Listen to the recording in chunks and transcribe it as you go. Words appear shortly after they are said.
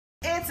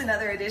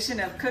another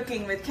edition of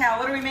Cooking with Cal.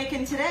 What are we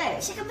making today?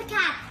 Chicken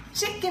piccata.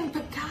 Chicken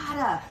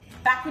piccata.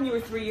 Back when you were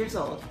 3 years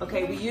old,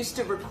 okay, we used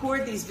to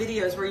record these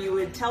videos where you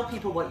would tell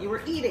people what you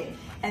were eating.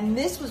 And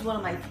this was one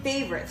of my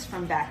favorites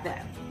from back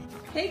then.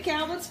 Hey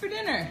Cal, what's for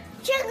dinner?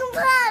 Chicken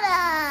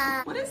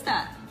piccata. What is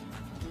that?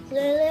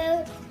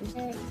 Lulu,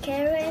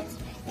 carrots,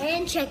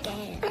 and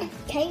chicken.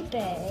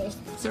 Capers.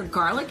 Is there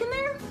garlic in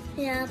there?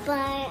 Yeah, but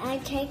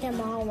I take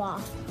them all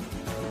off.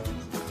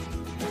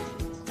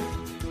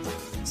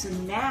 So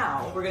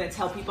now we're gonna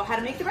tell people how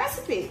to make the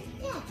recipe.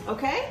 Yeah.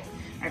 Okay?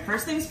 All right,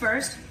 first things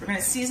first, we're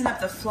gonna season up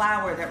the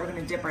flour that we're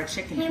gonna dip our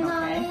chicken in,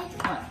 okay?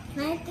 What?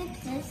 Can I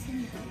dip this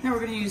in? Now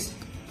we're gonna use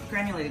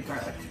granulated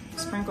garlic.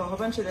 Sprinkle a whole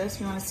bunch of this.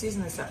 We wanna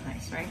season this up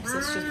nice, right? Because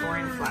it's just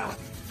boring flour.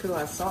 Put a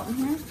lot of salt in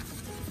here.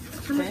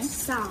 How much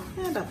salt?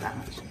 Yeah, about that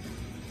much.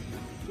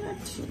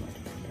 Not too much.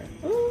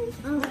 Oh,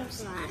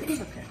 that's not.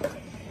 It's okay.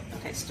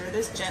 Okay, stir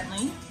this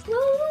gently.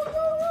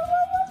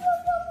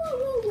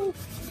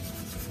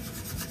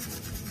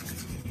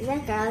 Is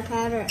that garlic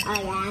powder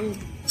again?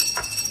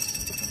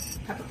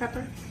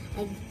 Pepper.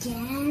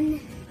 Again?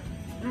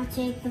 I'll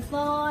take the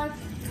flour.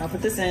 I'll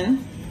put this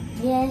in.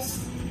 Yes.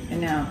 And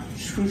now,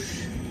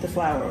 swoosh the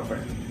flour over.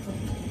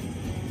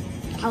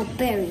 I'll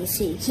bury you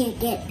so you can't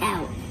get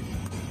out.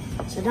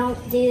 So don't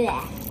do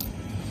that.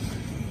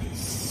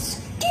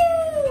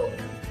 Scoop!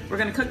 We're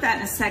gonna cook that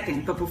in a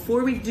second, but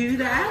before we do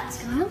that...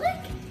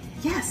 Garlic?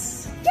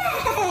 Yes.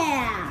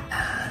 Yeah!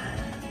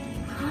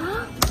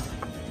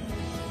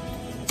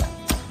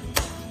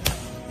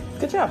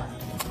 Good job.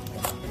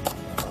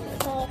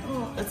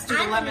 Let's do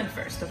the lemon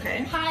first,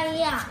 okay?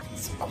 Hiya.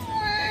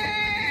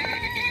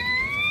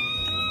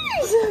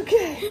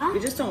 Okay. We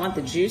just don't want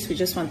the juice, we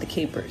just want the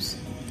capers.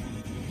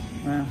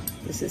 Wow,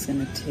 this is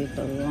gonna take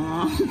a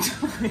long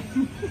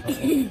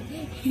time.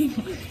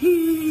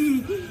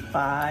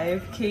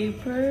 5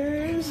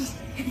 capers.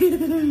 Do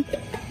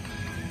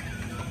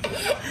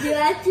you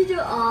have to do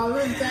all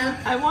of them?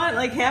 I want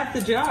like half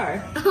the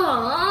jar.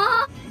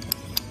 Aww.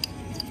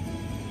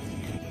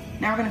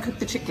 Now we're gonna cook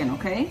the chicken,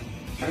 okay?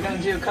 We're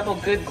gonna do a couple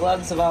good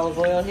glugs of olive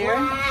oil here.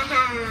 Wow.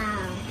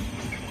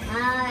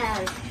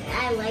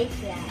 I like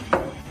that.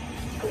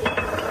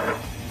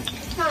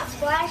 It's not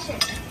splashing.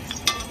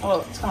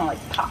 Oh, it's gonna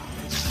like pop.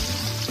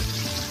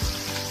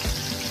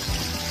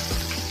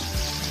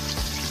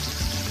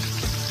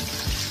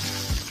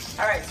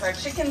 All right, so our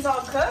chicken's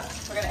all cooked.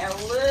 We're gonna add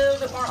a little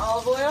bit more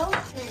olive oil.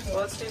 So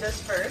let's do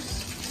this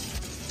first.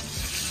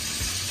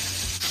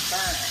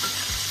 Burn.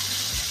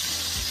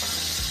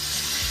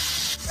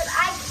 But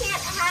I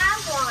can't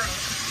have one.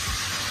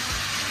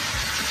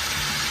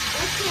 I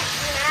can't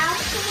have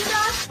chicken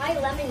broth. Why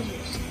lemon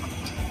juice?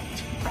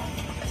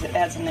 It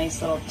adds a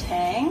nice little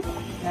tang.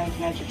 Now you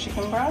can add your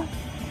chicken broth.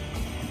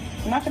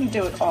 I'm not gonna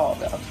do it all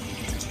though.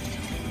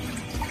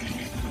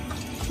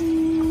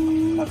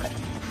 Okay.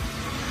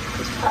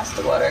 Just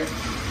pasta water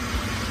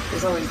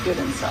is always good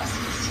in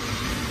sauces.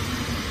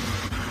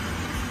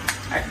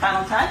 All right,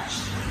 final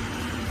touch.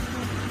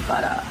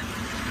 Butter.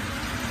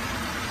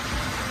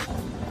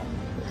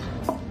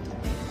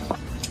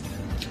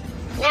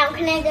 Now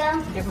can I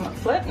go? Give them a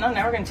flip. No,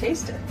 now we're gonna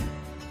taste it.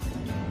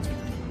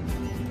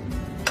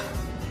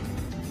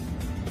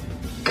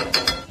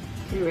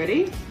 You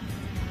ready?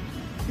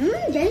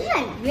 This is a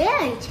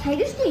really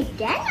tasty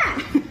dinner.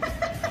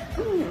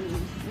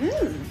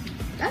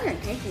 That's a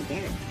tasty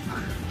dinner.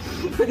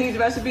 For these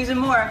recipes and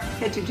more,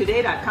 head to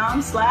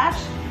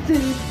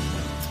today.com/food.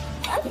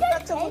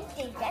 That's a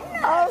tasty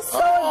dinner. Oh, so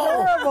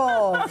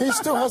adorable. He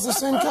still has the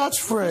same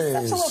catchphrase.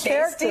 Such a little Tasty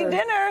character.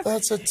 dinner.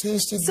 That's a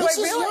tasty. So this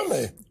I is realized,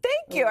 yummy.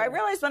 thank you. I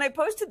realized when I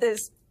posted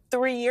this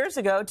 3 years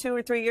ago, 2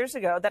 or 3 years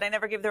ago, that I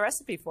never gave the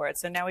recipe for it.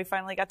 So now we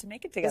finally got to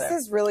make it together.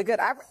 This is really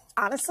good.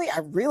 Honestly, I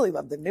really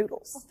love the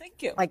noodles. Well,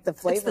 thank you. Like the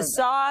flavor. It's the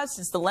sauce,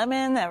 it's the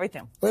lemon,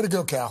 everything. Way to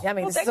go, Cal.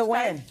 Yummy. This is thanks, a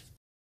win. guys.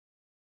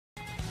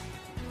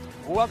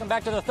 Welcome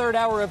back to the third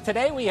hour of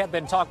Today. We have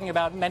been talking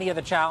about many of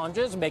the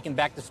challenges, making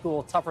back to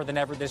school tougher than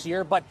ever this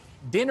year, but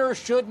dinner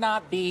should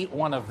not be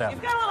one of them.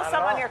 You've got a little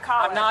something on your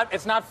collar.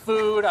 It's not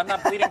food. I'm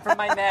not bleeding from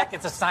my neck.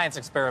 It's a science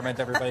experiment,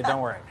 everybody.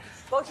 Don't worry.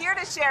 Well, here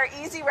to share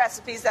easy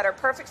recipes that are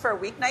perfect for a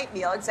weeknight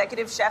meal,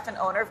 executive chef and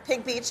owner of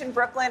Pig Beach in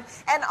Brooklyn,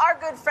 and our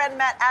good friend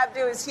Matt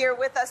Abdu is here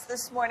with us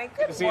this morning.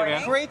 Good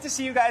morning. Great to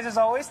see you guys as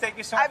always. Thank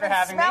you so much for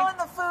having me. I've been smelling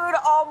the food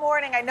all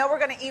morning. I know we're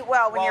going to eat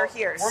well when you're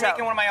here. We're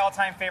making one of my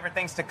all-time favorite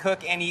things to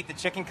cook and eat, the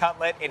chicken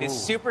cutlet. It is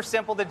super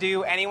simple to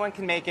do. Anyone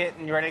can make it.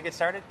 And you ready to get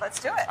started? Let's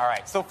do it. All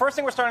right. So first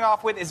thing we're starting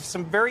off with is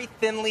some very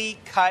thinly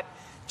cut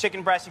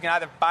chicken breasts. You can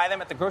either buy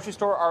them at the grocery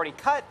store already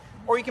cut,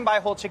 or you can buy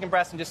whole chicken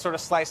breasts and just sort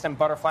of slice them,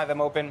 butterfly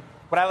them open.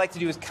 What I like to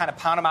do is kind of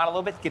pound them out a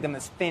little bit to get them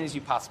as thin as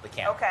you possibly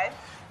can. Okay.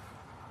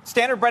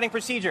 Standard breading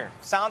procedure.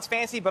 Sounds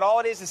fancy, but all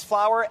it is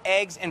flour,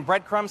 eggs, and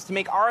breadcrumbs. To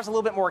make ours a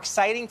little bit more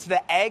exciting, to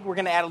the egg, we're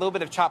going to add a little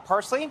bit of chopped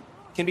parsley.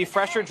 Can be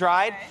fresh or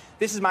dried. Okay.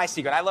 This is my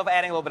secret. I love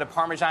adding a little bit of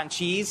Parmesan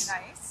cheese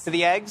to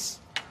the eggs.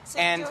 So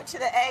you do it to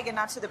the egg and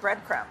not to the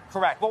breadcrumb.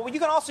 Correct. Well, you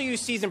can also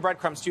use seasoned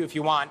breadcrumbs, too, if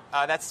you want.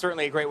 That's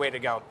certainly a great way to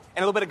go.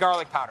 And a little bit of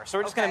garlic powder. So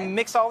we're just going to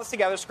mix all this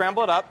together,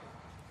 scramble it up.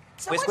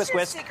 So whisk, what's whisk,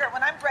 your whisk. secret?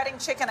 When I'm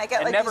breading chicken, I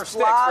get It like never these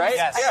sticks, blobs. right?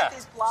 Yes. I get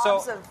these blobs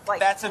So of like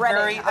that's a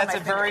breading on my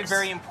very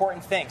fingers.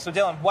 important thing. So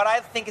Dylan, what I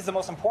think is the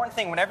most important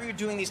thing whenever you're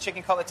doing these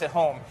chicken cutlets at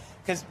home,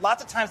 because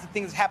lots of times the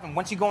things happen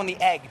once you go in the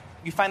egg,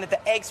 you find that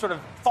the egg sort of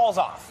falls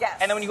off. Yes.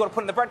 And then when you go to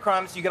put in the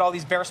breadcrumbs, you get all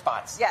these bare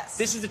spots. Yes.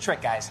 This is the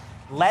trick, guys.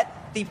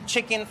 Let the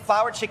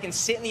flour chicken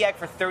sit in the egg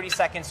for 30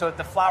 seconds so that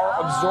the flour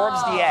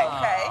absorbs the egg.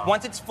 Okay.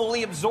 Once it's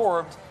fully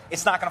absorbed,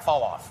 it's not going to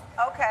fall off.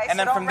 Okay, And so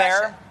then don't from rush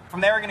there, it.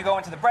 we're going to go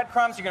into the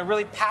breadcrumbs. You're going to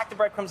really pack the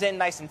breadcrumbs in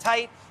nice and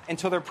tight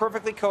until they're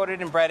perfectly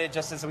coated and breaded,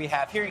 just as we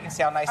have here. You can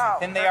see how nice and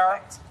thin they are.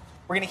 Perfect.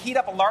 We're going to heat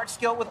up a large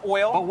skillet with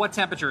oil. But what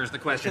temperature is the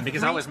question?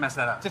 Because I always mess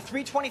that up. To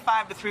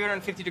 325 to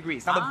 350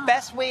 degrees. Now, the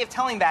best way of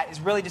telling that is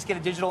really just get a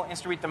digital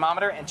instant read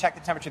thermometer and check the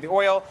temperature of the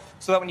oil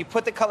so that when you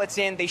put the cutlets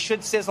in, they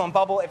should sizzle and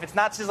bubble. If it's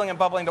not sizzling and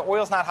bubbling, the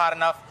oil's not hot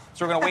enough.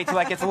 So we're going to wait till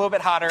that gets a little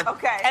bit hotter.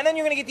 Okay. And then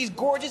you're going to get these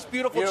gorgeous,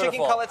 beautiful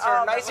chicken cutlets that Oh,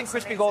 are that nice and looks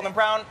crispy amazing. golden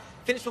brown,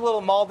 finished with a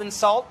little Maldon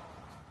salt,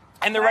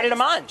 and they're ready to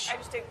munch.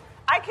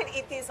 I could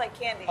eat these like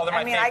candy. Oh, they're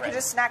my I mean, I favorite. could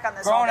just snack on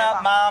this all Growing day up,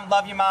 long. mom,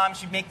 love you, mom.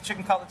 She'd make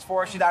chicken cutlets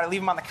for us. She'd either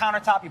leave them on the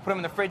countertop, you put them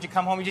in the fridge, you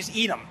come home, you just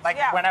eat them, like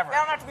Yeah, whenever. They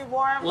don't have to be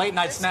warm. Late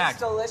night This snack. is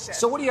delicious.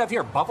 So what do you have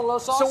here? Buffalo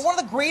sauce? So one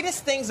of the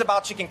greatest things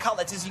about chicken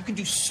cutlets is you can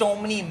do so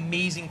many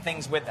amazing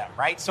things with them,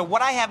 right? So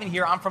what I have in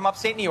here, I'm from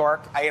upstate New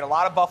York. I ate a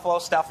lot of buffalo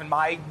stuff in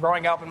my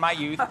growing up in my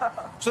youth.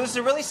 So this is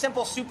a really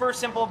simple, super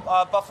simple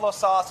buffalo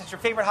sauce. It's your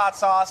favorite hot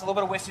sauce, a little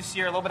bit of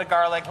Worcestershire, a little bit of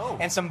garlic,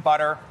 and some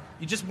butter.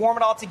 You just warm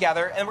it all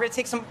together, and we're going to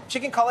take some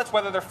chicken cutlets,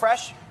 whether they're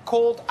fresh,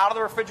 cold, out of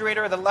the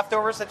refrigerator, or the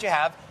leftovers that you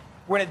have.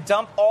 We're going to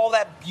dump all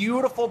that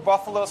beautiful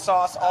buffalo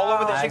sauce all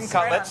over the chicken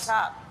cutlets. Right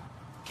on top.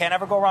 Can't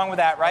ever go wrong with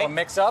that, right? A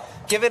mix up?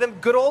 Give it a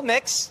good old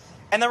mix,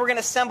 and then we're going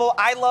to assemble.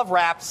 I love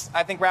wraps.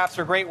 I think wraps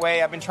are a great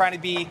way. I've been trying to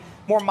be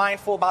more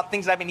mindful about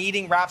things I've been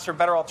eating. Wraps are a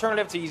better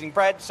alternative to using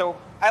bread. So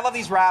I love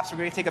these wraps. We're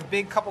going to take a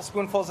big couple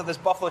spoonfuls of this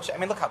buffalo chicken. I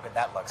mean, look how good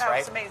that looks, right?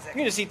 That's amazing. You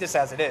can just eat this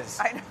as it is.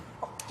 I know.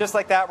 Just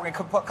like that, we're going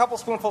to put a couple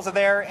spoonfuls of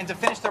there. And to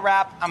finish the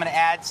wrap, I'm going to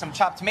add some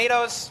chopped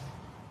tomatoes,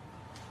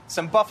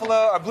 some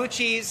buffalo or blue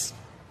cheese,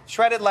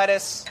 shredded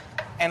lettuce,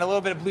 and a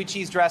little bit of blue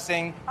cheese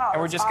dressing. Oh,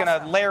 and we're that's just going to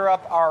awesome. layer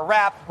up our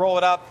wrap, roll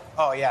it up.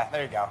 Oh, yeah,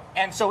 there you go.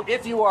 And so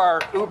if you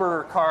are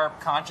uber carb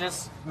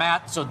conscious,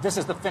 Matt, so this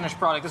is the finished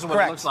product. This is what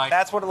Correct. it looks like.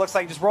 That's what it looks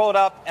like. Just roll it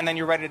up, and then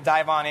you're ready to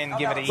dive on in and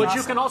give it a that eat. But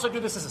you can also do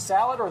this as a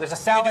salad, or there's a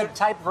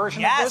salad-type version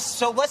of Yes, this?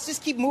 so let's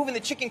just keep moving the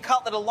chicken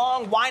cutlet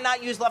along. Why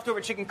not use leftover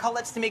chicken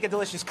cutlets to make a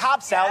delicious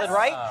Cobb salad, Yes.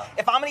 right?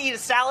 If I'm going to eat a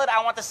salad,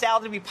 I want the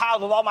salad to be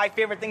piled with all my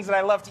favorite things that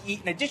I love to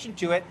eat in addition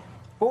to it.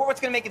 But what's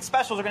going to make it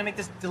special is we're going to make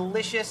this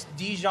delicious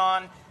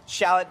Dijon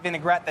shallot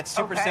vinaigrette that's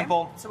super Okay.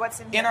 simple. So what's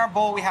in In here? our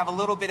bowl, we have a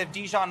little bit of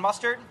Dijon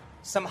mustard,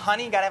 some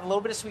honey, got to have a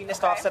little bit of sweetness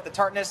to Okay. offset the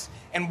tartness,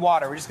 and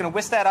water. We're just going to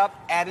whisk that up,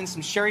 add in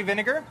some sherry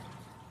vinegar,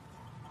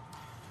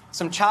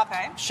 some chopped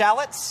Okay.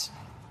 shallots,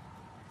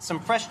 some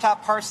fresh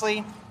chopped parsley,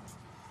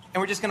 and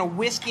we're just going to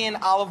whisk in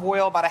olive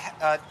oil about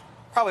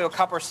probably a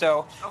cup or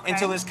so Okay.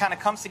 until this kind of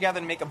comes together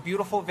and make a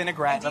beautiful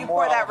vinaigrette. And do you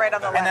pour that right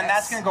on the And then lettuce?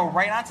 that's going to go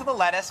right onto the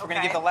lettuce. We're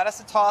going to Okay. give the lettuce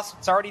a toss.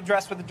 It's already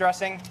dressed with the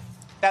dressing.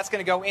 That's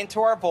going to go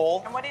into our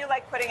bowl. And what do you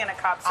like putting in a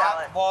Cobb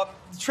salad? Well,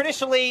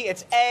 traditionally,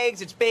 it's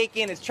eggs, it's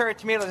bacon, it's cherry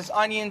tomatoes, it's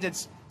onions,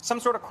 it's some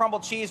sort of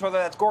crumbled cheese, whether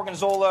that's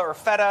gorgonzola or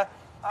feta.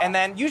 And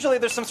then usually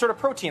there's some sort of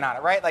protein on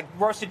it, right? Like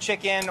roasted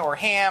chicken or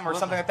ham or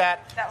something like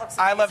that. That looks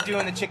I love amazing.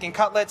 doing the chicken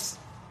cutlets.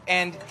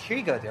 And here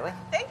you go, Dilly.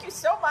 Thank you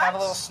so much. Have a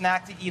little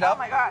snack to eat Oh up.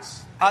 my gosh.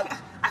 Uh,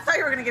 I thought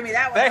you were going to give me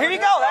that one. Here you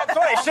go. That's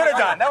what I should have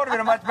done. That would have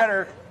been a much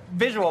better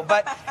visual.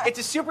 But it's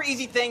a super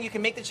easy thing. You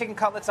can make the chicken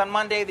cutlets on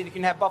Monday. Then you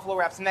can have buffalo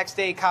wraps the next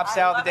day, Cobb I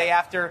salad love the day it.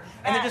 after.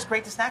 And they're Matt, just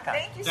great to snack on.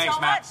 Thank you Thanks,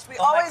 so Matt. much. We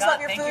Oh my always God, love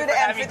your thank you food. for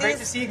having And me. for Great these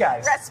to see you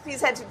guys.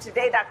 recipes, head to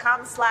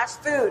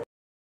today.com/food.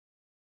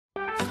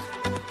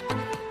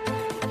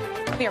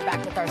 We are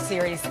back with our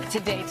series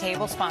Today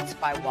Table, sponsored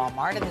by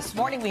Walmart. And this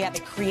morning we have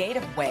a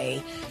creative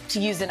way to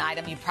use an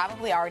item you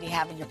probably already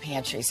have in your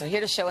pantry. So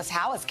here to show us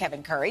how is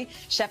Kevin Curry,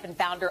 chef and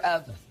founder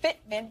of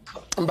Fitman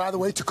Cook. And by the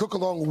way, to cook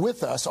along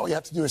with us, all you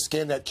have to do is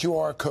scan that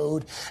QR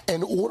code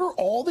and order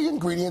all the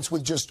ingredients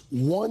with just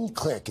one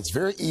click. It's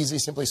very easy.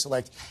 Simply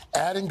select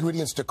add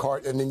ingredients to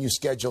cart, and then you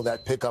schedule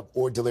that pickup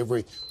or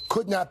delivery.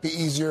 Could not be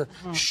easier.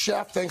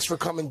 Chef, thanks for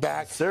coming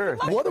back. Sir.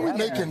 What are we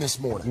making this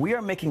morning? We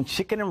are making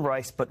chicken and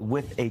rice, but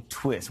with a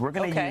twist. We're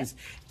going to Okay. use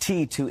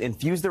tea to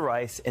infuse the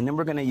rice, and then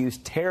we're going to use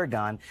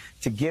tarragon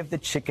to give the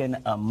chicken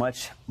a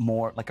much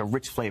more, like a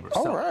rich flavor.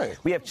 All right.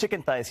 We have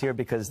chicken thighs here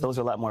because those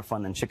are a lot more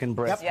fun than chicken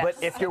breasts. Yep. But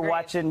Yes. if you're Agreed.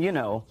 watching, you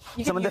know,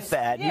 You some can of the use-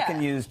 fat, you yeah.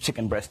 can use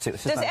chicken breast too.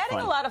 It's just Does not adding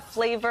fun. a lot of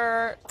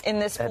flavor in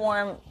this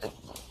form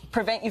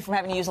prevent you from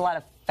having to use a lot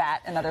of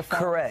fat and other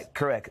forms?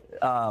 Correct.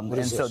 And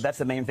is so this? that's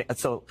the main thing.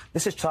 So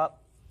this is chopped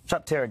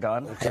chopped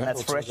tarragon, and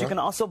that's fresh. You can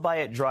also buy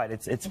it dried.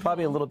 It's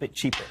probably a little bit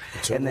cheaper.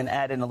 And then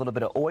add in a little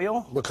bit of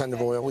oil. What kind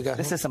of oil we got?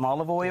 This is some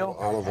olive oil.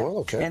 Olive oil,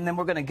 okay. And then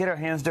we're going to get our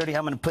hands dirty.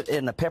 I'm going to put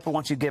in the pepper.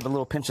 Once you give a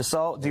little pinch of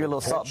salt, do your little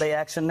Salt Bay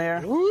action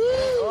there. Woo!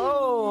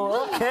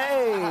 Oh,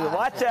 okay.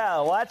 Watch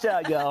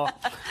out, y'all.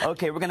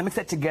 Okay, we're going to mix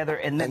that together,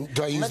 and then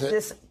do I use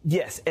this?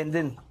 Yes, and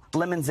then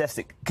lemon zest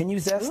it. Can you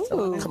zest?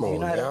 Come on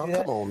now.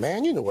 Come on,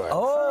 man. You know what?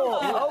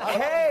 Oh,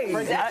 okay.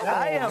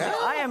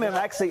 I am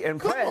actually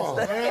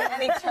impressed.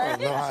 And he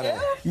turned it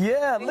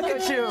Yeah, look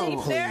at you.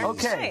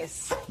 Okay.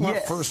 Nice. My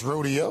first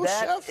rodeo,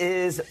 That chef.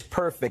 is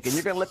perfect. And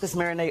you're going to let this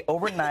marinate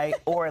overnight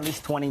or at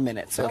least 20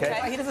 minutes,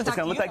 okay? He doesn't It's talk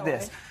going to to look you like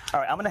that this.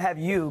 All right, I'm going to have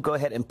you go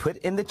ahead and put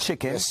in the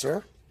chicken. Yes,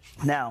 sir.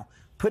 Now,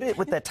 put it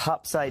with that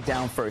top side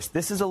down first.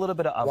 This is a little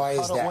bit of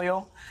avocado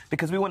oil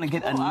because we want to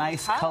get a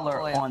nice color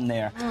on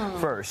there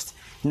first.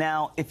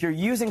 Now, if you're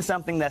using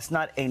something that's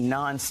not a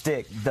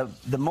non-stick,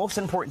 the most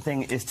important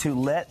thing is to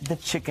let the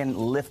chicken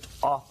lift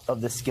off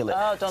of the skillet.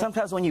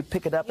 Sometimes when you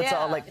pick it up, it's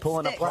all like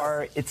pulling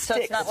apart. It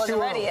sticks. So it wasn't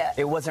ready yet.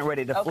 It wasn't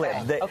ready to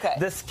flip.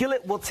 The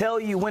skillet will tell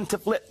you when to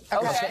flip.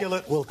 The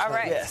skillet will tell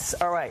you. Yes.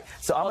 All right.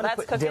 So I'm going to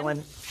put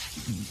Dylan.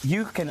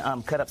 You can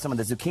cut up some of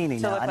the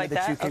zucchini now. I know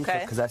that you can cook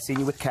because I've seen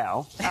you with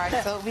Cal. All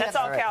right, so that's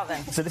all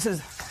Calvin. So this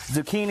is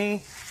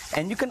zucchini.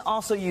 And you can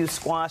also use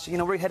squash. You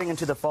know, we're heading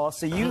into the fall,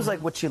 so use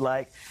like what you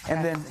like.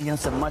 And then, you know,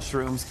 some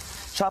mushrooms.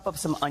 Chop up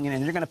some onion,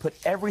 and you're going to put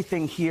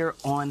everything here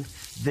on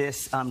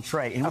this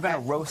tray. And we're going to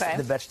roast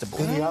the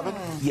vegetables. In the oven?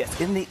 Yes,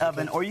 in the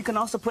oven. Or you can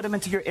also put them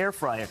into your air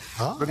fryer.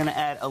 We're going to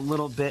add a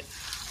little bit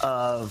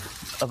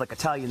of like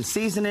Italian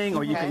seasoning,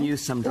 or you can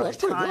use some dried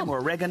thyme or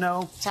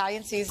oregano.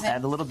 Italian seasoning.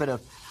 Add a little bit of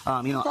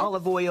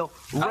olive oil.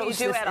 Roast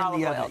you do this add in olive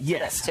the oil oven. to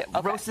Yes, this too.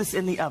 roast this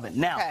in the oven.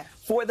 Now,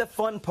 for the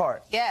fun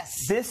part.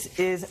 Yes. This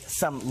is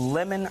some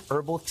lemon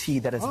herbal tea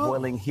that is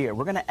boiling here.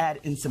 We're going to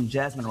add in some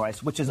jasmine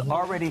rice, which is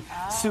already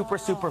super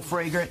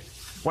fragrant.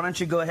 Why don't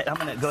you go ahead? I'm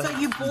going to go ahead. So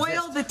you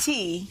boil the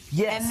tea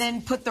and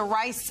then put the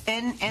rice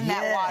in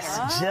that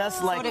water.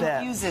 Just like that. So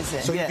it infuses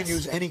it. So you can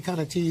use any kind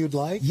of tea you'd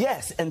like?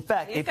 Yes. In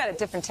fact, you've got a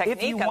different technique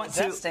if you want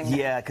to,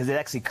 because it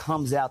actually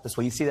comes out this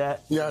way. You see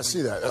that? Yeah, I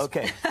see that.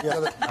 Okay.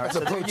 That's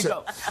a pro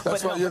tip.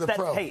 That's why you're the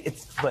pro. Hey,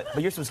 but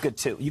yours was good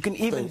too. You can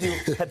even do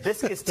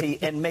hibiscus tea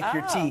and make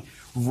your tea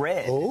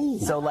red.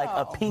 So like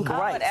a pink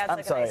rice.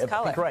 I'm sorry, a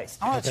pink rice.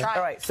 All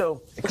right,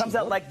 so it comes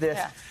out like this.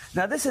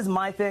 Now this is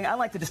my thing. I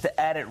like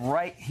to add it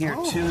right here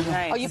to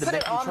the you put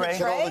it on the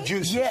tray? All the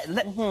juices. Yeah,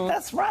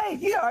 that's right.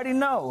 You already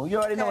know. You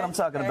already know what I'm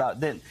talking about.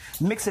 Then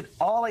mix it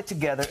all the way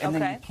together, and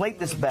then you plate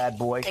this bad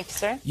boy. Thank you,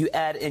 sir. You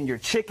add in your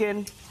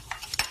chicken,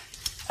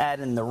 add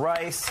in the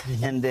rice,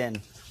 and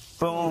then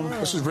boom.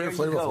 This is very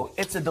flavorful.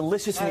 It's a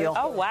delicious meal.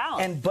 Oh, wow.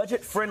 And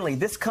budget friendly.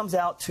 This comes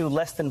out to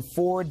less than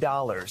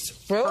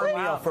 $4 per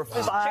meal for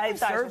 5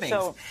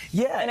 servings.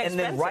 And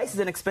then rice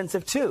is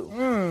inexpensive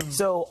too.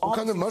 So all what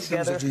kind of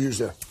mushrooms did you use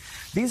there?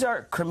 These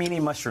are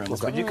cremini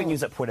mushrooms, but you can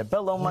use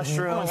portobello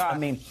mushrooms. I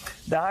mean,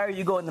 the higher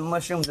you go in the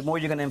mushrooms, the more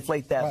you're going to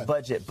inflate that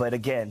budget. But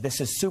again, this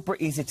is super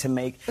easy to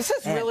make. This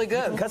is really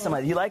good. You can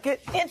customize. You like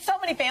it? In so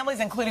many families,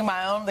 including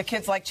my own, the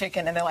kids like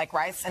chicken and they like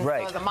rice. And so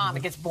as a mom,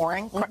 it gets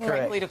boring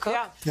quickly to cook.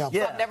 So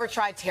I've never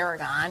tried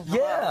tarragon.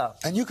 Yeah.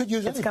 And you could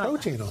use any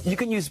protein on it. You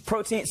can use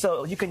protein.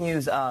 So you can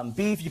use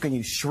beef. You can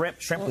use shrimp.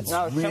 Shrimp is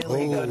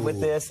really good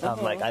with this.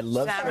 I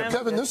love shrimp.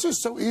 Kevin, this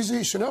is so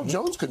easy. Chanel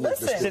Jones could make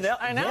this. Chanel,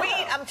 I know. We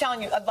eat, I'm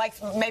telling you, like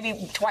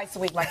maybe twice a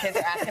week, my kids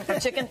are asking for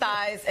chicken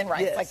thighs and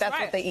rice. Like that's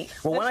what they eat.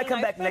 Well, when I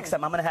come back next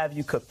time, I'm going to have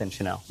you cook then,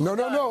 Chanel.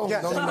 No.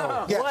 Yes.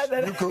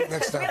 You cook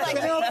next time. I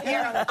know.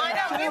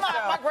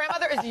 My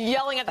grandmother is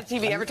yelling at the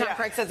TV every time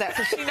Craig says that,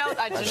 so she knows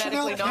I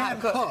genetically know how to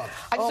cook.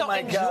 I just don't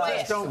enjoy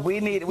it.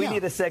 We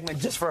need a segment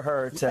just for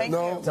her to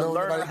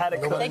learn how to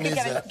cook. Thank you,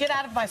 Kevin. Get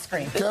out of my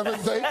screen. Kevin,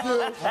 thank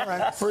you.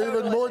 For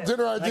even more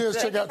dinner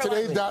ideas, check out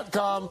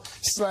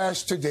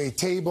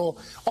today.com/todaytable.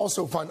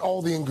 Also, find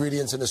all the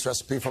ingredients in this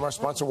recipe from our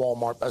sponsor,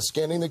 Walmart, by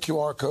scanning the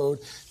QR code.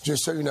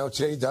 Just so you know,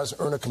 Today does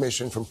earn a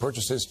commission from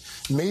purchases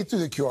made through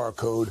the QR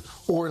code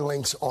or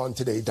links on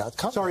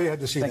today.com. Sorry you had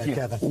to see that,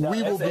 Kevin.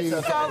 We will be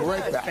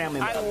right back.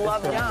 I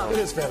love it. It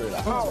is family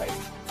love. All right.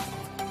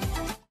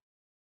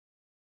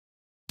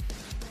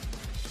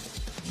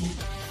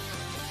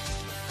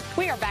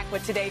 We are back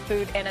with Today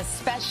Food and a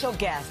special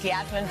guest.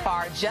 Yasmin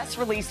Farr just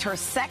released her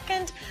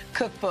second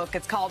cookbook.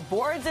 It's called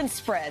Boards and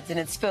Spreads, and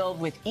it's filled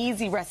with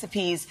easy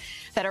recipes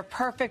that are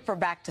perfect for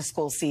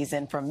back-to-school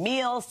season, from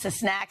meals to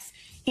snacks,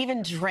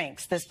 even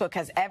drinks. This book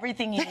has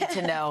everything you need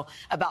to know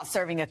about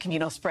serving a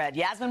communal spread.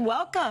 Yasmin,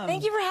 welcome.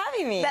 Thank you for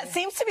having me. That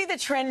seems to be the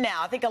trend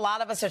now. I think a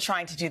lot of us are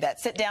trying to do that.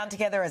 Sit down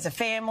together as a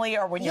family,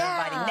 or when you're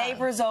inviting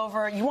neighbors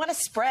over. You want to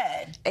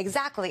spread.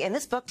 Exactly. And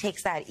this book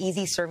takes that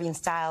easy serving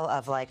style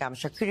of like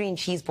charcuterie and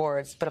cheese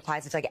boards, but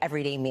applies it to like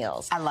everyday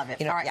meals. I love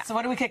it. All right. So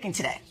what are we cooking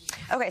today?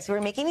 Okay. So we're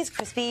making these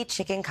crispy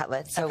chicken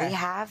cutlets. So we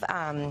have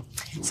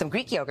some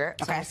Greek yogurt.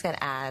 So I'm just going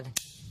to add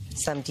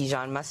some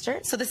Dijon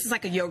mustard. So this is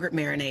like a yogurt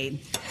marinade.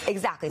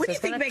 Exactly. What So do you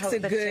think makes a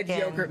good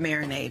yogurt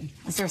marinade?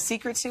 Is there a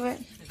secret to it?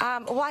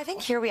 Well, I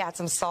think here we add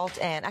some salt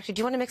and actually,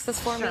 do you want to mix this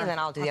for me, and then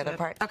I'll do the other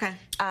part? Okay.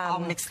 I'll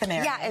mix the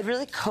marinade. Yeah, it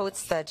really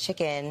coats the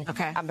chicken.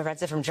 Okay.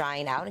 Prevents it from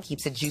drying out and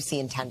keeps it juicy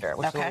and tender,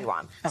 which is what we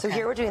want. So Okay.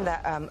 here we're doing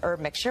the herb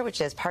mixture,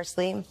 which is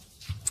parsley,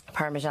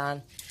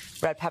 Parmesan,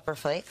 red pepper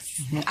flakes.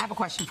 I have a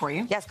question for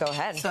you. Yes, go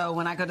ahead. So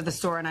when I go to the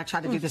store and I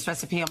try to do this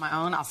recipe on my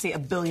own, I'll see a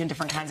billion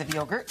different kinds of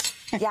yogurts.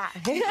 Yeah.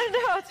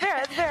 No, it's fair.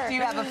 It's fair. Do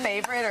you have a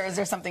favorite, or is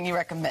there something you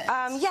recommend?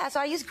 Yeah, so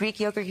I use Greek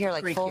yogurt here,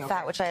 like Greek full yogurt.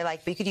 fat, which I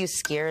like, but you could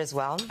use skyr as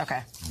well.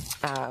 Okay.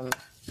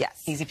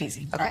 Yes. Easy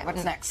peasy. Okay. All right,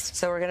 what's next?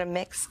 So we're going to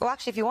mix. Well,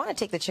 actually, if you want to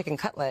take the chicken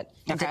cutlet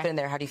and dip it in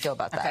there, how do you feel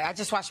about that? Okay, I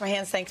just washed my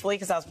hands, thankfully,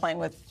 because I was playing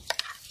with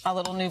my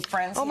little new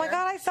friends. Oh my here.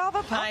 God, I saw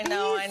the puppies. I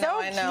know.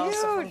 So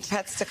So cute. from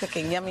pets to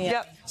cooking, yummy.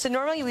 Yep. So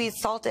normally we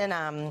salt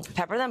and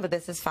pepper them, but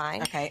this is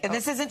fine. Okay, and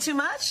this isn't too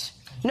much?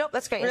 Nope,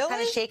 that's great. Really? Just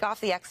kind of shake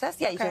off the excess.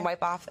 Yeah, you can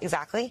wipe off.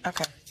 Exactly.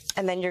 Okay.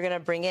 And then you're going to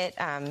bring it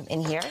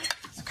in here.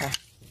 Okay.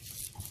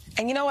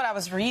 And you know what I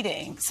was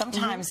reading?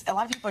 Sometimes a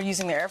lot of people are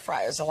using their air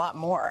fryers a lot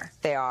more.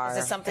 They are. Is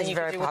this something It's you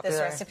very could do with this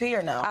popular. recipe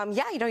or no?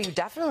 Yeah, you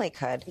definitely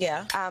could.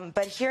 Yeah.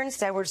 But here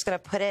instead, we're just going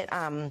to put it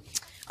on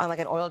like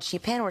an oiled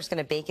sheet pan. We're just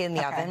going to bake it in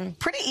the oven.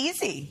 Pretty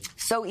easy.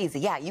 So easy.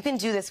 Yeah, you can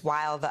do this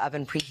while the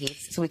oven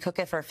preheats. So we cook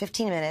it for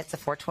 15 minutes at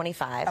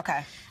 425.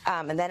 Okay.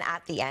 And then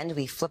at the end,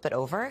 we flip it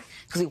over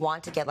because we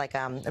want to get like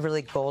a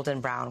really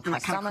golden brown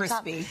crust kind on of the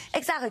top. crispy.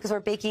 Exactly, because we're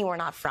baking, we're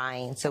not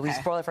frying. So we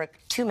broil it for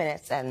 2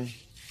 minutes and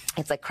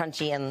it's like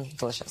crunchy and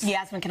delicious.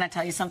 Yasmin, can I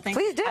tell you something?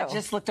 Please do. I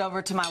just looked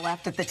over to my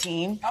left at the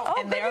team,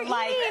 and they're good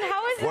like, eating.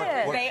 How is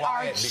it? They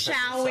are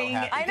chowing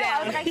I know.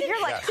 I was like, I hear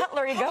like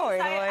cutlery going.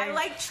 I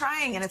like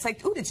trying, and it's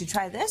like, ooh, did you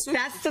try this? Ooh,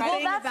 That's the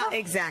thing about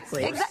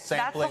exactly. That's the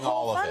Sampling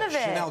whole all of fun of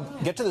it. it. Now,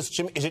 get to this.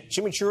 Is it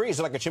chimichurri? Is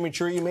it like a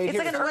chimichurri you made It's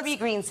here? like an herby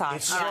green sauce.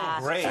 It's so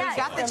great. Yeah, You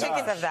got the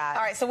chicken of that.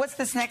 All right, so what's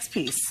this next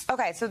piece?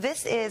 Okay, so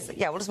this is,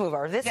 we'll just move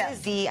over. This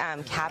is the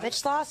cabbage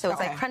slaw, so it's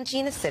like crunchy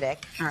and acidic.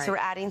 All right. So we're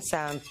adding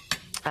some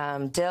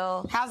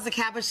dill. How's the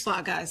cabbage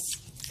slaw, guys?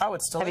 Oh,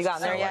 it's delicious. Have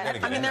you gotten there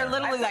yet? I mean, they're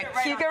literally like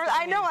Cucumbers.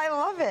 I know, I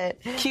love it.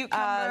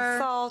 Cucumber.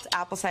 Salt,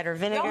 apple cider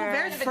vinegar. Oh,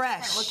 very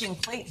fresh. Looking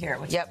plate here.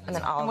 Yep, and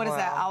then olive oil. And what is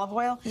that, olive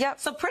oil? Yep.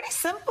 So pretty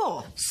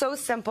simple. So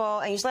simple,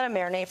 and you just let it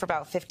marinate for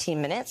about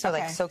 15 minutes, so it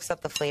like Okay. soaks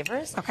up the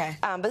flavors. Okay.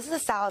 But this is a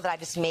salad that I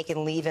just make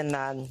and leave in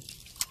the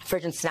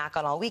fridge and snack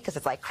on all week because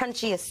it's like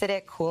crunchy,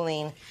 acidic,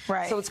 cooling.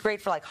 Right. So it's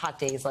great for like hot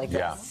days like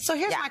this. So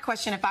here's my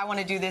question: if I want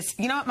to do this,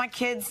 you know what? My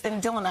kids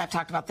and Dylan and I have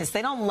talked about this.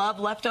 They don't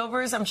love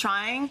leftovers. I'm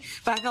trying,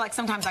 but I feel like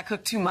sometimes I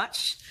cook too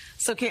much.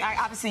 So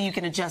obviously you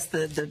can adjust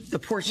the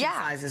portion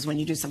sizes when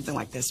you do something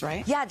like this,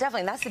 right? Yeah, definitely.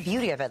 And that's the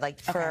beauty of it.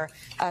 Like for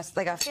us,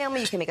 like a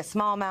family, you can make a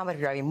small amount, but if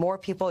you're having more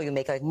people, you can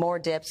make like more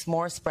dips,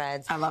 more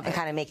spreads. I love and it.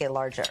 kind of make it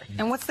larger.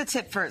 And what's the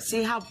tip for it?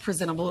 See how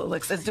presentable it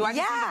looks? Do I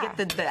just need to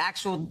get the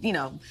actual,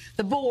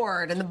 the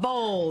board and the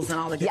bowls and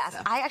all the good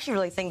stuff? I actually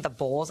really think the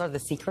bowls are the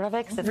secret of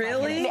it. 'Cause it's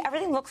Really? Like,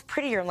 everything looks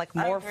prettier and like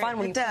more fun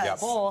when you put a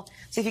bowl.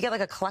 So if you get like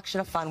a collection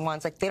of fun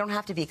ones, like they don't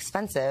have to be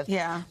expensive.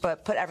 Yeah.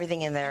 But put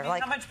everything in there.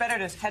 Like how much better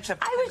does ketchup?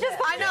 I was just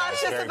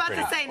about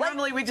to say,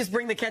 normally we just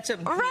bring the ketchup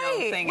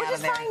thing which out is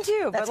of there. fine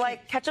too. But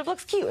like ketchup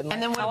looks cute.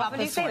 And then what how about often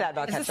do you this say one? that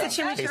about Is ketchup? this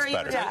the chimichurri?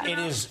 Tastes better. It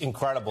is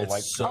incredible.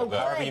 Like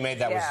however you made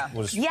that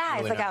was yeah,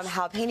 really it's like nice.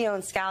 jalapeno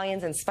and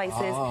scallions and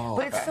spices.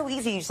 But it's so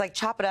easy. You just like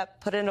chop it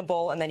up, put it in a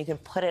bowl, and then you can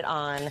put it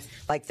on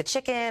like the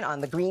chicken, on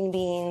the green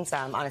beans,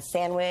 on a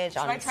sandwich,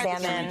 on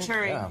salmon.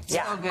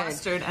 Yeah, so good.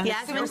 Mustard and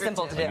super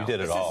simple to do. You did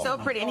it all. So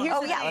pretty. And here's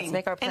the thing. Let's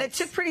make our And it plates.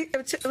 took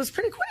it was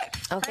pretty quick.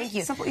 Oh, thank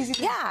you. Simple, easy.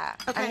 Yeah.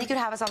 Okay. And you could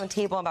have us on the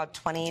table in about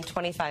 20,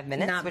 25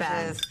 minutes, Not which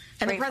bad. is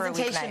And the great for a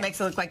presentation weeknight. makes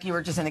it look like you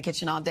were just in the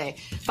kitchen all day.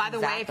 By the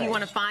way, if Exactly. you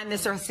want to find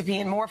this recipe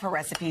and more of her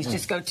recipes,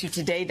 just go to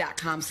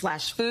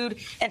today.com/food.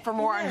 And for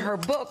more on her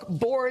book,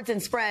 Boards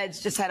and Spreads,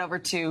 just head over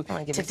to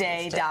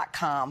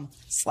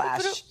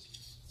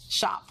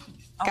today.com/shop.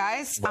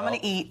 Guys, I'm going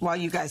to eat while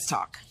you guys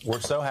talk.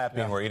 We're so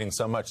happy and we're eating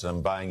so much that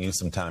I'm buying you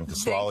some time to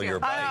swallow your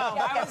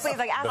bite. Please,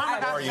 like,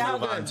 Before you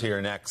move on to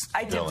your next,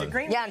 I did the Dylan.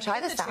 green. Yeah, and try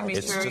this out.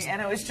 It's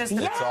And it was just.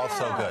 It's all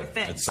so good.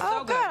 It's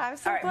Oh, good. I'm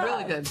so All right, glad.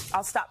 Really good.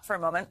 I'll stop for a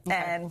moment,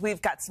 and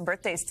we've got some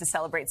birthdays to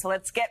celebrate. So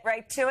let's get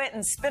right to it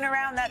and spin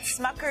around that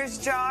Smucker's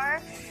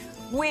jar.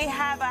 We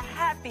have a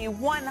happy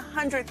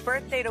 100th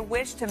birthday to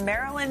wish to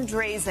Marilyn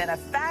Drazen, a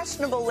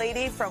fashionable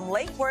lady from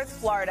Lake Worth,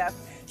 Florida.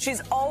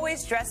 She's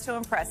always dressed to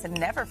impress and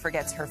never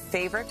forgets her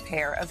favorite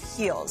pair of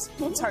heels.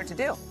 It's hard to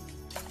do.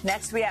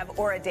 Next, we have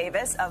Ora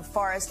Davis of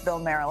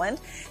Forestville, Maryland.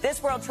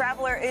 This world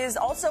traveler is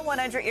also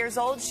 100 years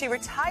old. She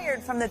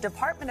retired from the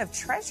Department of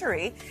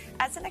Treasury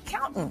as an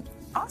accountant.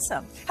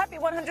 Awesome. Happy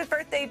 100th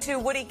birthday to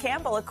Woody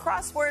Campbell, a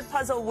crossword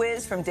puzzle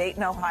whiz from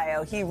Dayton,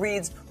 Ohio. He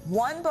reads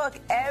one book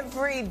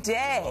every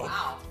day.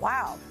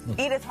 Wow.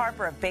 Edith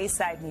Harper of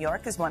Bayside, New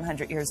York is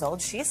 100 years old.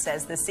 She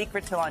says the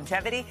secret to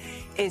longevity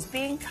is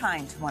being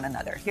kind to one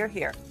another. Hear,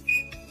 hear.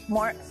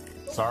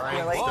 Sorry,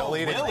 Really? still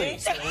eating. Really?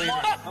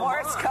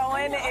 Morris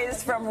Cohen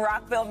is from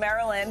Rockville,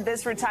 Maryland.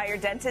 This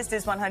retired dentist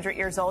is 100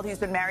 years old. He's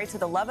been married to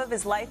the love of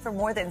his life for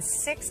more than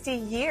 60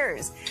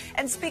 years.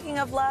 And speaking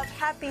of love,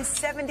 happy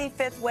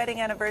 75th wedding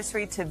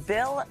anniversary to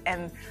Bill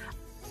and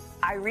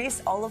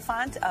Iris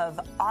Oliphant of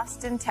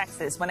Austin,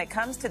 Texas. When it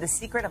comes to the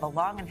secret of a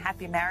long and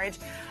happy marriage,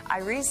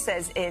 Iris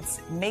says it's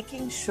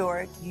making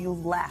sure you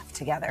laugh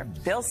together.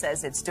 Bill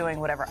says it's doing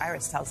whatever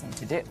Iris tells him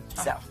to do.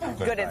 So,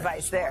 good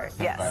advice there.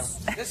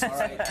 Yes. This is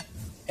right.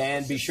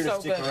 And be sure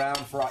to stick around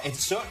for...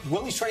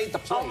 Willie's trying to eat the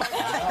plate.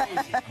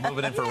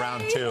 Moving in for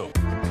round 2.